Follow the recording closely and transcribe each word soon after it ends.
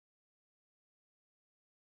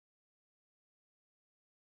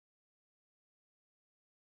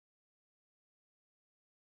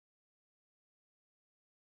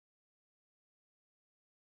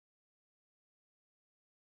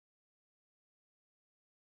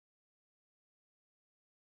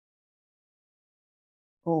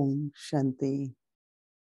Om Shanti.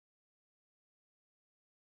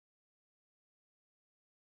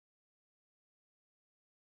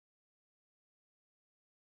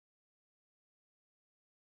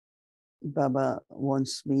 Baba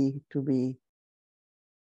wants me to be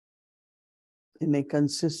in a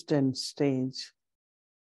consistent stage,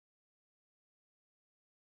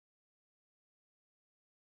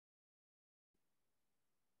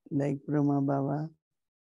 like Brahma Baba,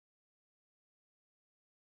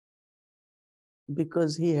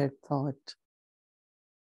 because he had thought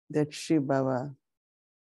that Shiv Baba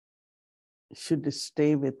should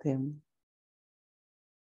stay with him.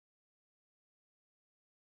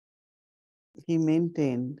 He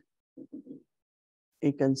maintained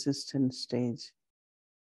a consistent stage.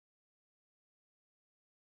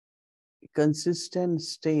 A consistent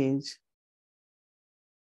stage,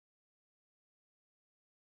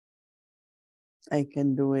 I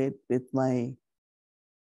can do it with my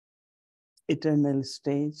eternal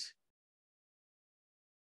stage.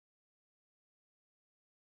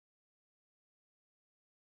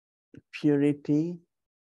 Purity,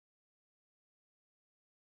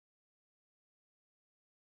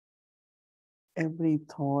 every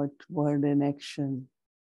thought, word, and action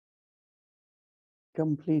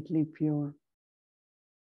completely pure.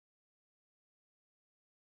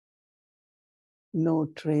 No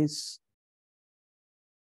trace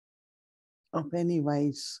of any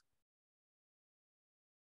vice.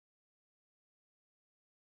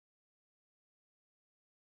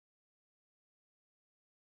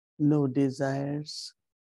 No desires,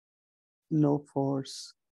 no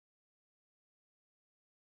force,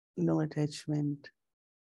 no attachment.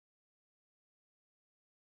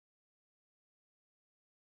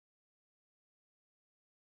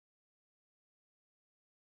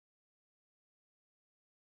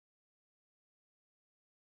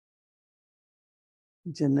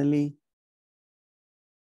 Generally,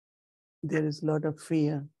 there is a lot of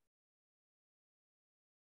fear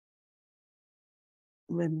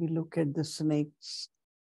when we look at the snakes.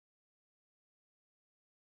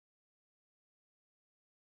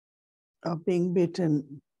 Of being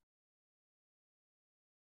bitten,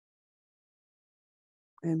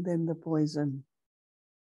 and then the poison.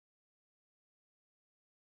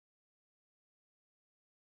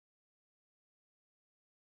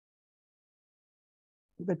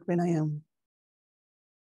 But when I am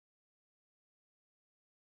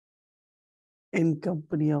in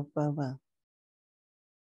company of Baba,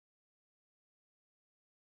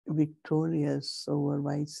 victorious over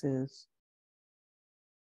vices,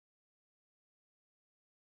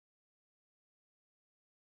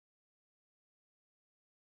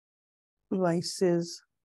 vices,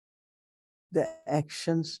 the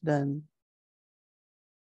actions done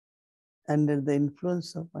under the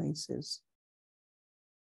influence of vices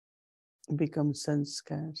become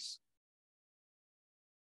sanskars.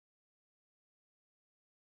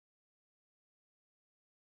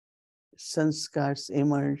 Sanskars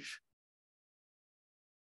emerge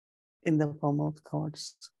in the form of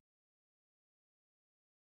thoughts.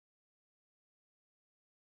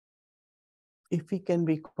 If we can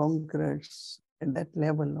be conquerors at that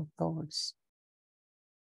level of thoughts,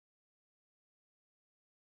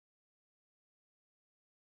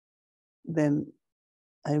 then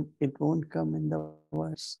it won't come in the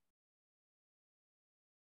words.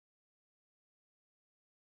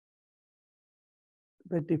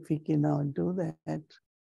 But if we cannot do that,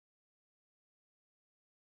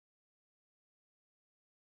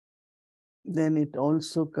 then it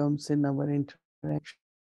also comes in our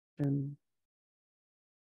interaction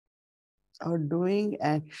or doing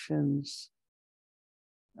actions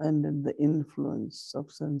under the influence of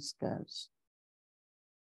sanskars.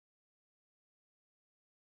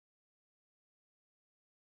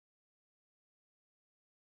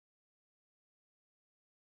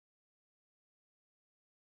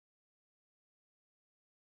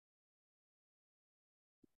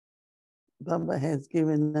 Baba has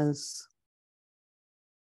given us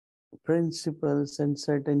principles and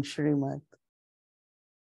certain Shrimad.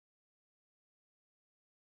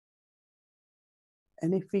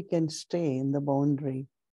 And if we can stay in the boundary,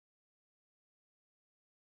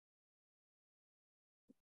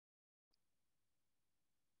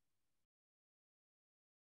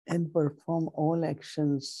 and perform all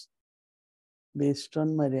actions based on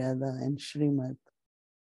Maryada and Shrimad,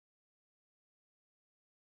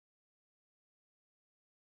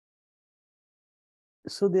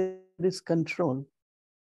 so there is control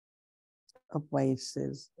of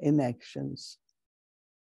vices, inactions.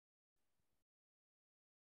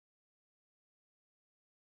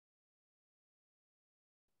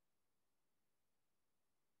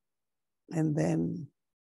 And then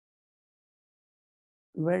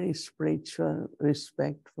very spiritual,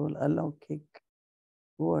 respectful, alokik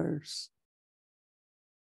words.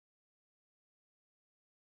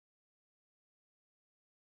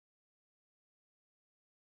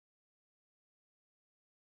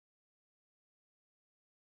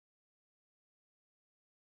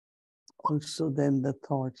 Also then the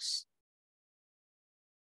thoughts,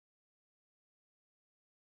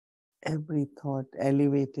 every thought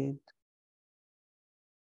elevated,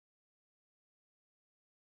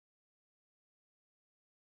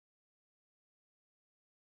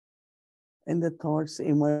 and the thoughts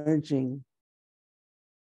emerging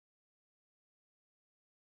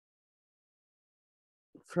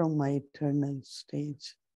from my eternal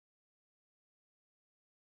stage.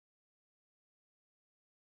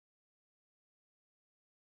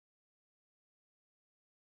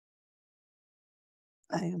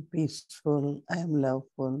 I am peaceful, I am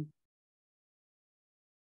loveful,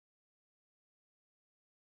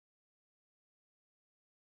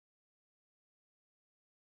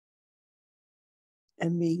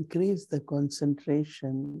 and we increase the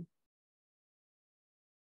concentration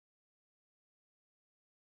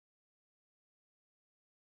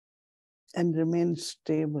and remain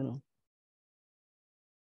stable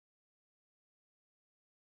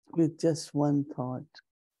with just one thought.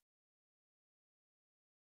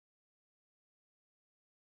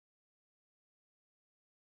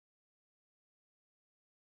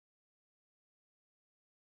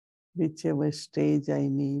 Whichever stage I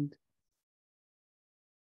need,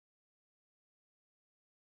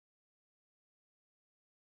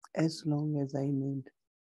 as long as I need.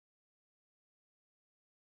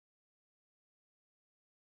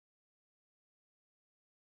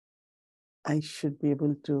 I should be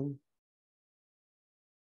able to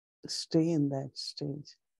stay in that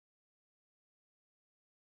stage.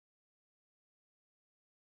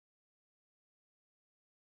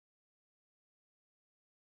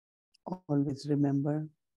 Always remember,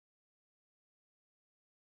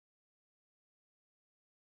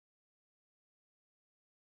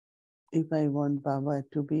 if I want Baba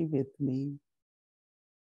to be with me,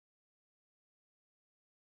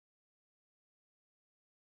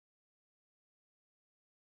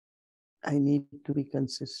 I need to be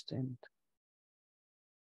consistent.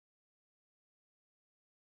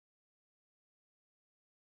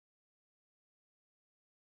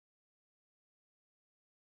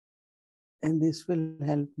 And this will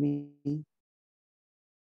help me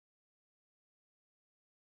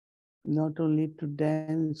not only to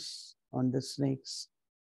dance on the snakes,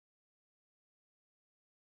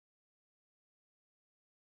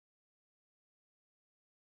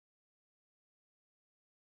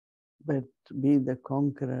 but be the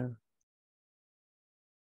conqueror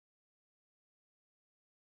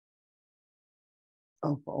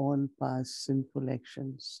of all past sinful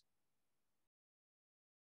actions.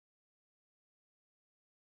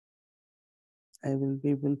 I will be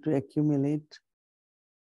able to accumulate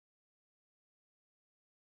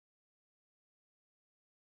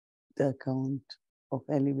the account of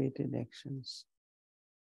elevated actions.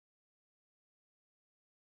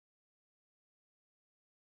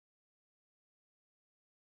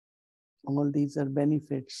 All these are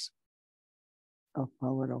benefits of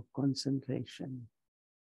power of concentration.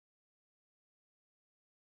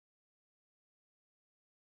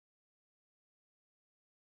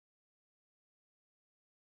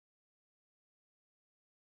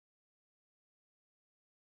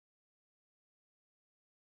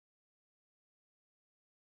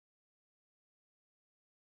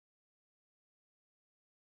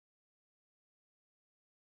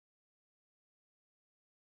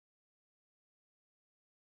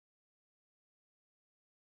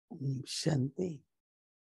 Shanti.